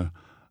character.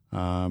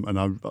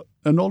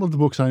 And all of the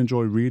books I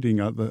enjoy reading,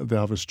 they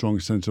have a strong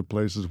sense of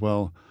place as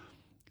well.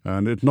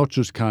 And it's not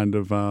just kind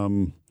of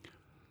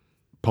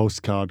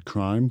postcard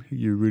crime.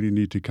 You really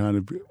need to kind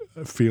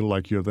of feel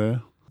like you're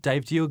there.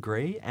 Dave, do you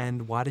agree?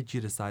 And why did you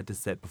decide to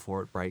set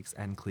Before It Breaks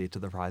and Clear to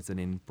the Horizon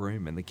in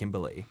Broome and the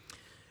Kimberley?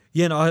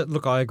 Yeah, no,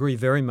 I agree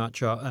very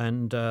much.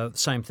 And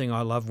same thing,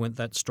 I love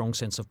that strong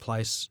sense of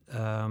place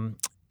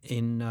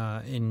in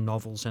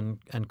novels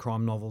and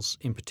crime novels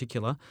in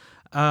particular.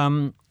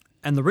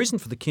 And the reason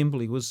for the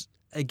Kimberley was,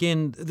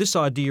 again, this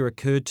idea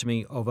occurred to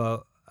me of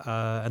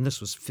and this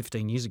was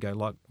 15 years ago,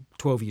 like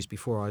 12 years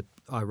before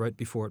I wrote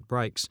Before It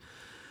Breaks,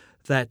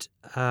 that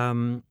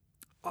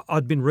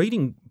I'd been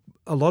reading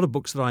a lot of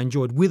books that I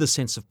enjoyed with a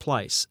sense of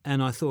place.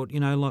 And I thought,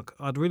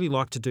 I'd really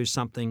like to do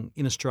something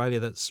in Australia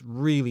that's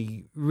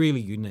really,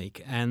 really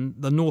unique. And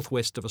the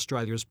northwest of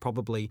Australia is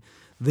probably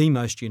the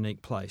most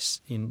unique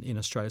place in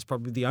Australia. It's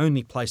probably the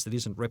only place that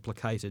isn't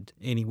replicated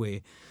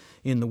anywhere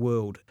in the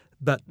world.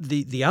 But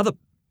the other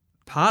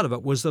part of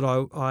it was that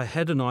I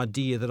had an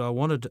idea that I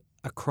wanted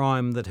a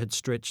crime that had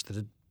stretched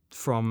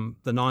from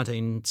the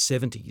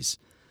 1970s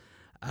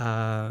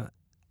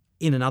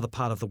in another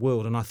part of the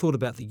world. And I thought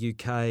about the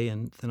UK,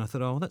 and then I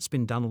thought, that's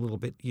been done a little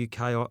bit,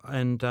 UK.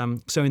 And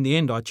so in the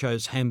end, I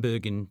chose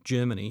Hamburg in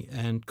Germany,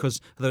 and because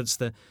it's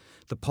the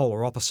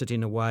polar opposite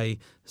in a way.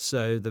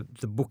 So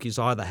the book is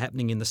either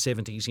happening in the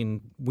 70s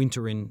in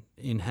winter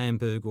in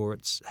Hamburg, or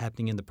it's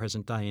happening in the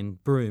present day in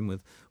Broome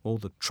with all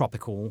the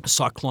tropical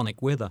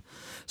cyclonic weather.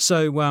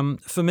 So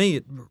for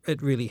me,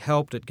 it really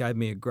helped. It gave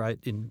me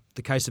in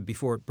the case of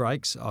Before It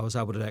Breaks, I was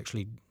able to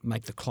actually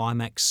make the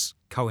climax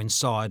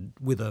coincide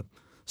with a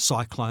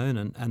cyclone,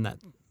 and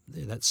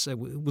it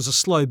was a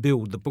slow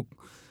build. The book,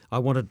 I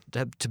wanted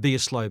to be a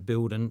slow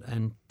build,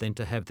 and then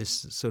to have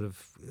this sort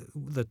of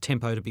the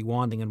tempo to be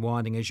winding and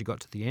winding as you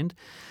got to the end.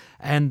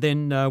 And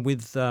then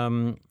with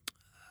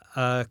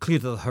clear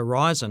to the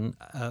horizon,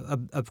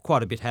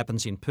 quite a bit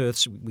happens in Perth.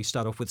 So we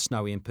start off with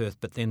snowy in Perth,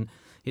 but then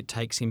it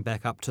takes him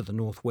back up to the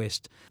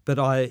northwest. But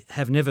I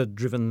have never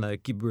driven the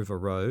Gibb River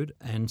Road,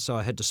 and so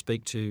I had to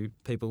speak to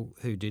people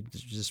who did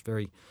this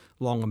very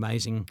long,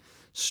 amazing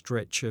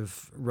stretch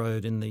of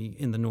road in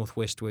the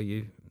northwest where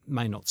you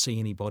may not see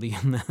anybody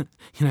in the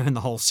in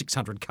the whole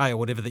 600k or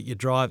whatever that you're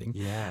driving.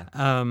 Yeah.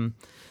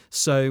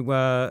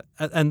 So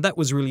and that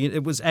was really,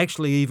 it was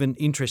actually even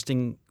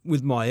interesting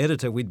with my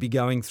editor. We'd be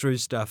going through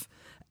stuff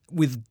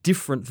with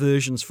different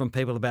versions from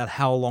people about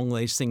how long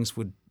these things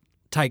would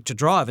take to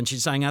drive, and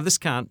she's saying, "Oh, this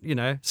can't,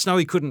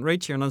 Snowy couldn't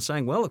reach here," and I'm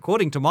saying, "Well,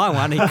 according to my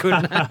one, he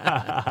couldn't."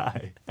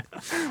 A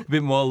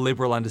bit more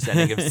liberal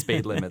understanding of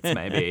speed limits,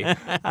 maybe.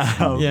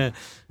 Yeah.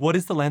 What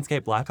is the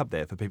landscape like up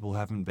there for people who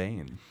haven't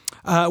been?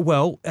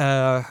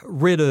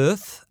 Red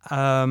earth,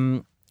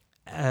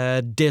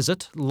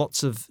 desert,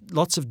 lots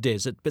of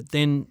desert, but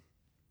then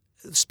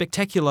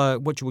spectacular,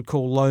 what you would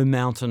call low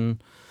mountain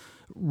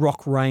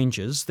rock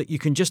ranges that you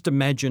can just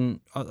imagine.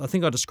 I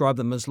think I describe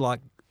them as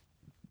like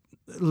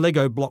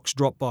Lego blocks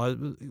dropped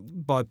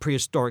by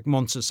prehistoric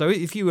monsters. So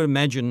if you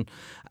imagine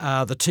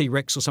the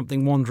T-Rex or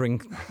something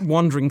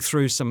wandering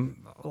through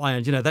some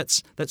land,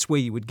 that's where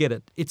you would get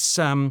it. It's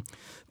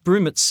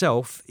Broome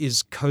itself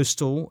is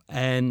coastal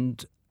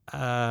and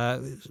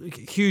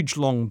huge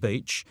long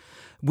beach,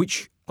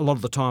 which a lot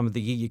of the time of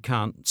the year you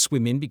can't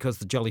swim in because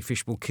the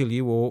jellyfish will kill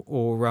you,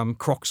 or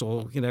crocs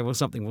or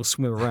something will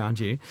swim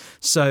around you.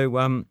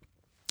 So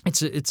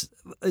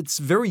it's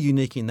very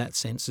unique in that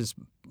sense. There's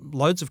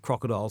loads of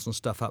crocodiles and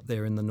stuff up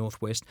there in the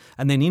northwest,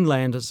 and then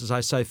inland, as I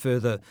say,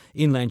 further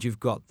inland, you've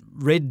got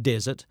red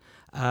desert,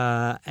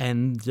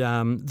 and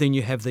then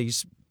you have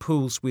these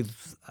pools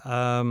with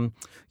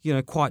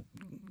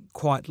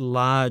quite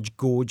large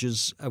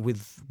gorges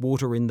with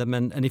water in them,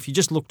 and if you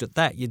just looked at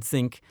that, you'd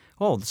think,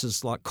 oh, this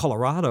is like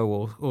Colorado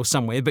or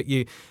somewhere, but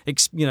you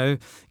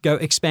go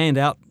expand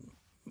out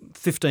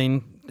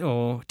 15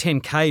 or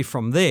 10k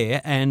from there,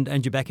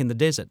 and you're back in the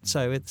desert.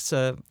 So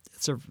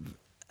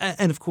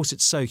and of course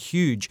it's so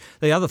huge.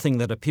 The other thing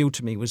that appealed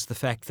to me was the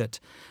fact that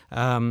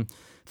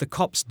the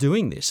cops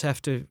doing this have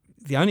to.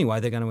 The only way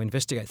they're going to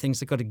investigate things,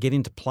 they've got to get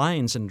into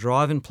planes and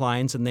drive in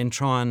planes and then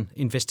try and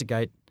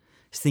investigate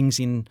things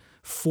in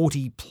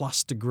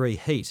 40-plus degree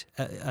heat.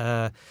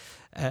 And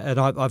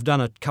I've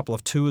done a couple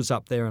of tours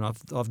up there, and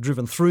I've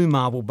driven through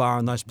Marble Bar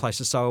and those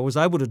places, so I was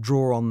able to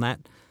draw on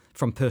that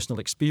from personal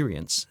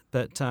experience.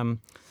 But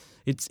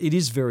it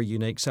is very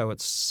unique. So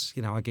it's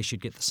I guess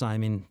you'd get the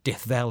same in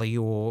Death Valley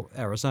or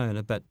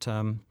Arizona. But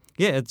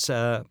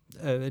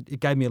it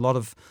gave me a lot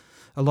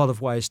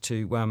of ways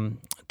to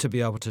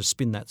be able to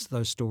spin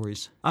those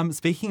stories.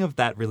 Speaking of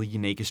that really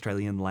unique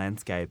Australian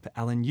landscape,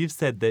 Alan, you've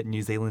said that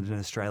New Zealand and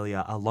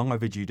Australia are long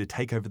overdue to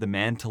take over the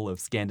mantle of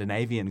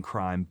Scandinavian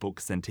crime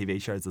books and TV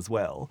shows as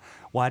well.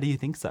 Why do you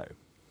think so?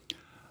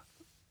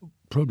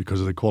 Probably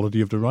because of the quality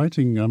of the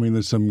writing. I mean,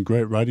 there's some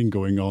great writing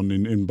going on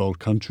in both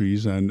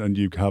countries, and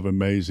you have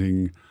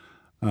amazing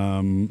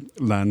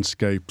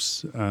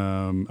landscapes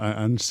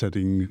and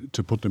setting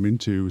to put them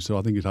into. So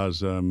I think it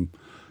has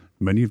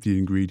many of the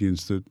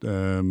ingredients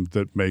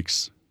that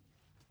makes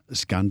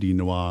Scandi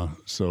noir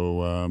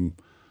so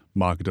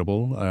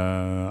marketable.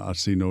 I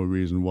see no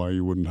reason why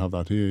you wouldn't have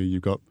that here.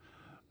 You've got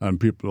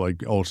people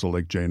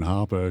like Jane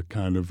Harper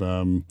kind of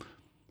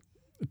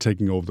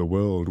taking over the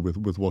world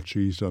with what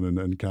she's done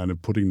and kind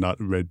of putting that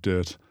red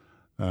dirt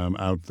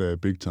out there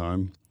big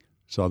time.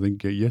 So I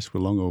think yes, we're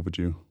long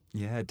overdue.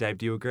 Yeah, Dave,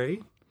 do you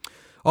agree?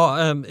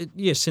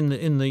 Yes, in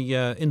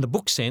the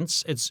book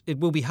sense, it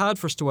will be hard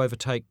for us to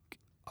overtake,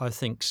 I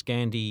think,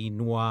 Scandi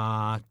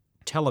noir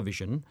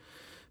television,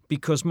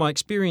 because my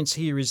experience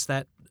here is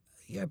that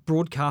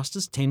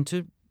broadcasters tend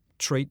to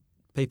treat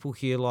people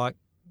here like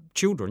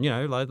children.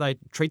 They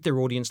treat their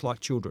audience like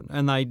children,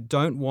 and they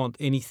don't want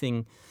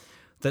anything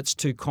that's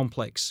too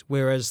complex.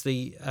 Whereas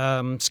the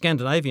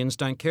Scandinavians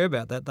don't care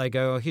about that. They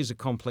go, oh, here's a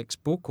complex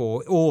book,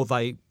 or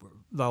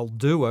they'll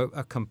do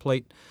a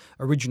complete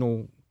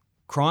original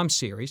crime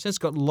series. It's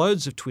got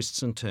loads of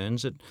twists and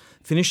turns. It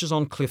finishes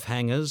on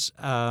cliffhangers.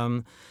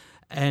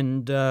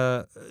 And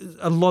a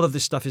lot of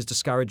this stuff is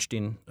discouraged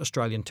in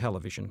Australian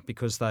television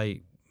because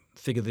they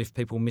figure that if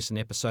people miss an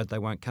episode, they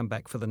won't come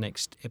back for the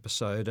next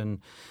episode,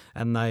 and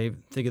they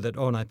figure that,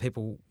 oh no,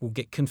 people will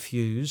get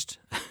confused,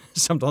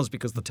 sometimes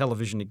because the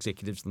television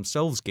executives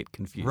themselves get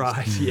confused.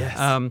 Right. Yes.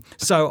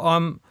 So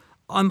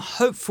I'm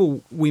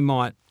hopeful it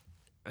might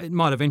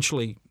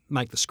eventually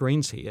make the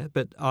screens here,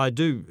 but I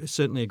do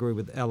certainly agree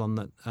with Alan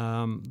that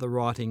the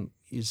writing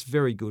is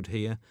very good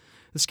here.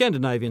 The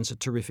Scandinavians are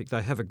terrific.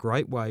 They have a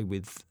great way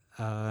with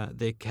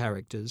their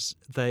characters.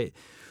 They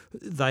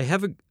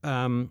have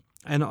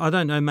and I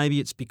don't know, maybe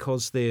it's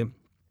because their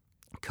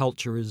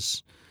culture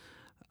is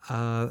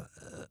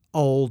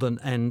old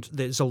and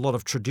there's a lot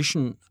of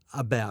tradition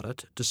about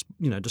it,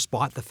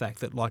 despite the fact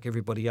that, like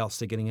everybody else,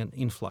 they're getting an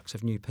influx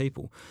of new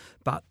people.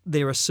 But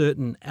there are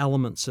certain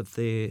elements of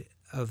their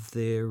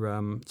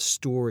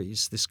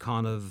stories, this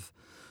kind of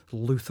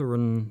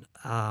Lutheran,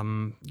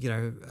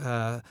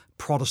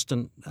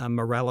 Protestant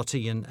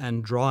morality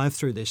and drive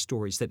through their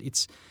stories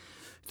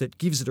that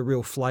gives it a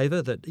real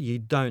flavour that you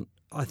don't.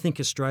 I think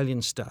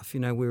Australian stuff,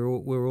 we're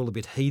all a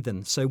bit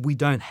heathen, so we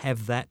don't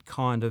have that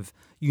kind of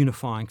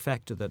unifying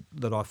factor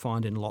that I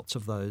find in lots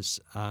of those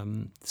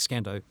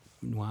Scando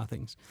noir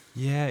things.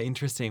 Yeah,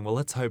 interesting. Well,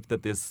 let's hope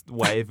that this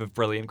wave of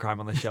brilliant crime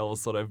on the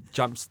shelves sort of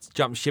jumps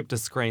ship to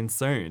screen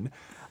soon.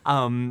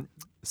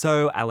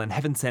 So, Alan,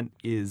 Heaven Sent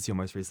is your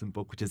most recent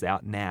book, which is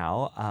out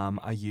now.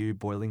 Are you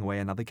boiling away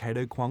another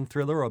Cato Kwong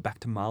thriller or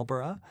back to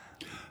Marlborough?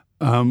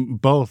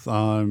 Both.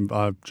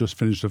 I've just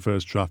finished the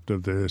first draft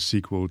of the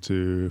sequel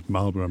to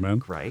Marlborough Man.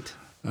 Great.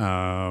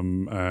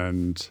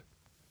 And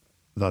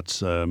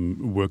that's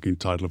working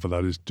title for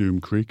that is Doom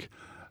Creek.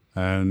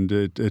 And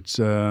it's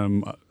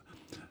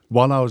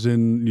while I was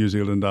in New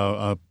Zealand,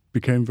 I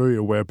became very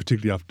aware,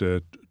 particularly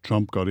after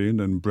Trump got in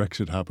and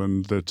Brexit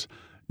happened, that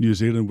New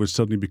Zealand was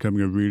suddenly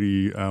becoming a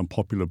really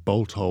popular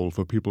bolt hole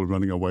for people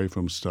running away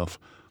from stuff.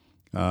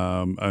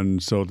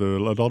 And so there are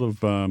a lot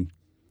of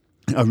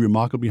a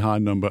remarkably high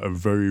number of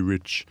very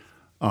rich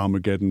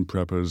Armageddon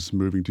preppers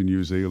moving to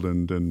New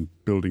Zealand and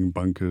building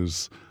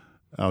bunkers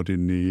out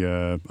in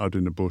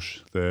the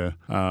bush there.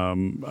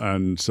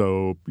 And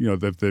so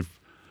they've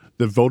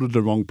voted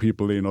the wrong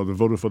people in, or they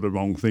voted for the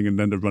wrong thing, and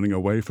then they're running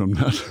away from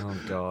that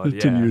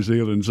to New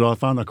Zealand. So I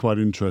found that quite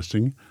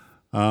interesting.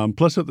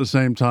 Plus, at the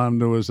same time,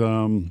 there was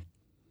a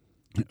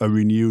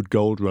renewed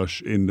gold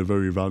rush in the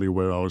very valley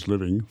where I was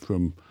living.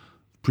 From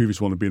previous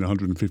one had been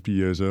 150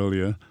 years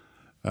earlier,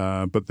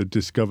 but they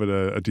discovered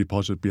a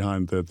deposit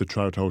behind the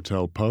Trout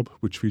Hotel pub,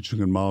 which featured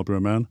in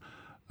Marlborough Man,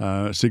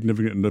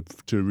 significant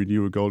enough to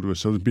renew a gold rush.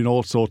 So there's been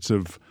all sorts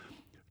of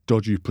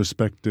dodgy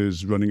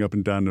prospectors running up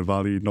and down the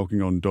valley,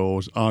 knocking on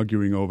doors,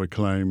 arguing over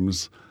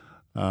claims,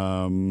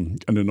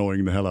 and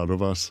annoying the hell out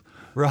of us.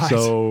 Right.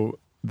 So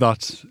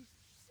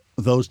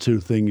those two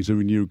things, a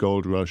renewed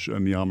gold rush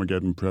and the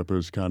Armageddon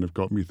preppers, kind of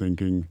got me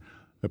thinking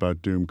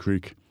about Doom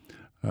Creek.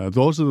 There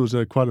was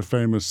quite a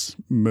famous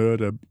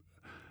murder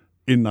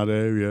in that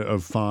area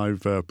of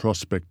 5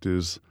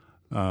 prospectors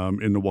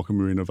in the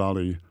Wakamarina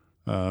Valley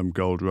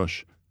gold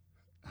rush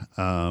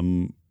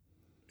in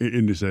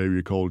this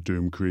area called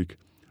Doom Creek.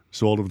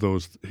 So all of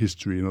those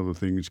history and other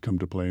things come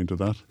to play into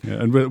that. Yeah,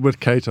 and with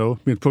Cato,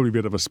 it's probably a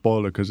bit of a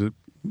spoiler because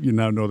you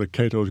now know that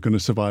Cato is going to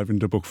survive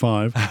into book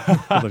 5,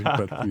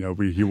 but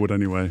he would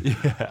anyway.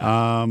 Yeah.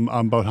 I'm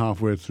about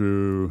halfway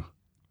through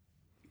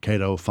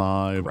Cato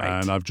 5, Great.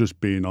 And I've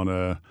just been on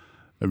a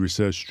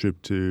research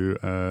trip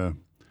to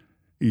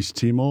East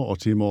Timor, or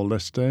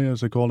Timor-Leste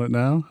as they call it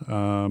now,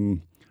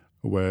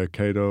 where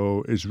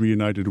Cato is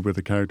reunited with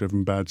a character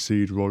from Bad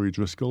Seed, Rory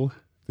Driscoll,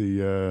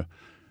 the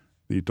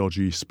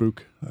dodgy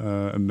spook,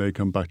 and they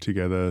come back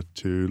together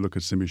to look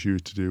at some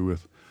issues to do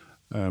with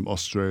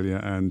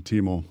Australia and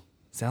Timor.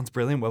 Sounds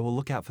brilliant. Well, we'll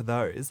look out for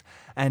those.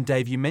 And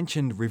Dave, you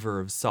mentioned River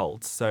of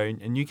Salt. So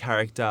a new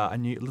character, a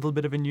little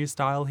bit of a new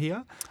style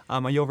here.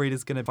 Are your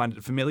readers going to find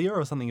it familiar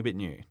or something a bit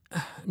new?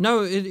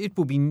 No, it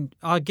will be.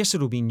 I guess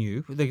it'll be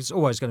new. There's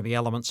always going to be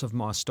elements of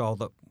my style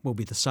that will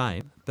be the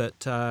same.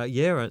 But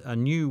a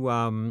new,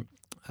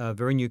 a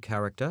very new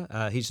character.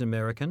 He's an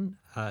American.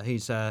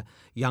 He's a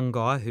young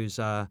guy who's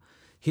a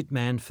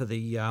hitman for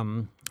the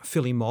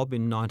Philly mob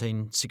in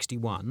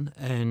 1961,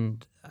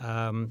 and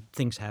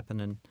things happen,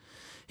 and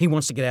he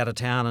wants to get out of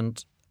town,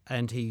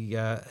 and he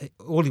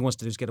all he wants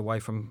to do is get away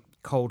from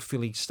cold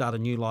Philly, start a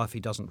new life. He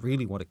doesn't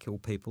really want to kill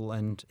people,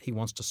 and he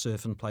wants to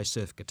surf and play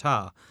surf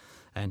guitar,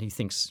 and he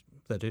thinks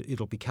that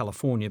it'll be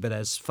California, but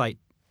as fate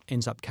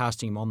ends up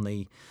casting him on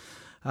the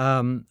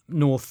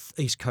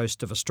northeast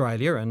coast of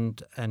Australia,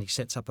 and he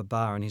sets up a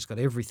bar, and he's got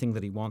everything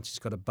that he wants. He's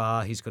got a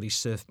bar, he's got his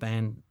surf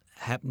band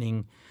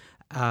happening,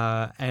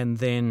 and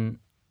then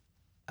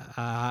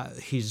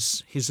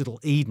his little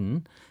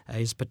Eden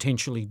is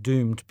potentially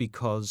doomed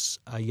because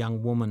a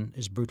young woman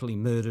is brutally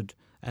murdered,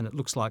 and it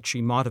looks like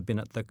she might have been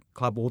at the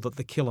club, or that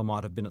the killer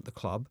might have been at the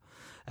club,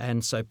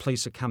 and so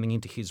police are coming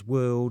into his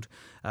world.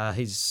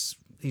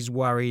 He's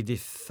worried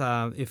if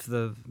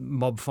the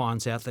mob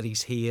finds out that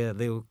he's here,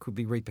 there could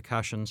be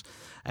repercussions,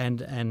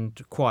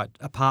 and quite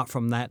apart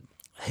from that,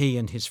 he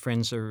and his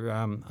friends are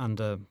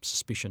under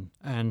suspicion,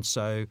 and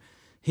so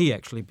he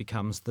actually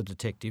becomes the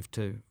detective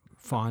to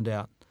find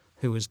out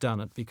who has done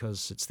it,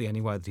 because it's the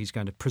only way that he's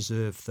going to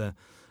preserve the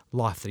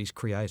life that he's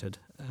created.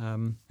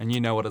 And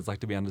you know what it's like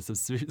to be under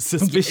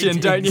suspicion,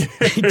 don't you?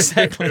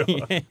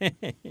 Exactly.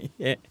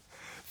 Yeah.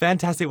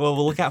 Fantastic. Well,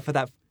 we'll look out for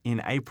that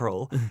in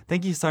April.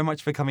 Thank you so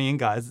much for coming in,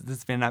 guys. This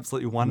has been an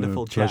absolutely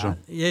wonderful chat. Pleasure.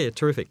 Yeah,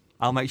 terrific.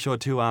 I'll make sure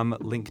to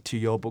link to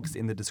your books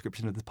in the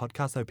description of this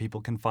podcast so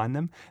people can find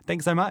them.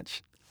 Thanks so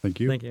much. Thank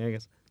you. Thank you,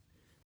 Angus.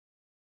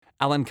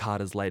 Alan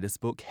Carter's latest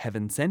book,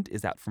 Heaven Sent,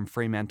 is out from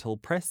Fremantle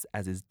Press,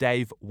 as is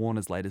Dave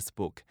Warner's latest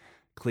book,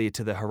 Clear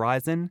to the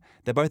Horizon.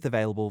 They're both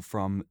available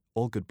from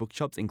all good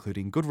bookshops,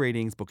 including Good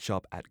Reading's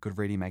bookshop at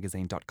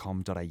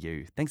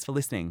goodreadingmagazine.com.au. Thanks for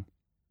listening.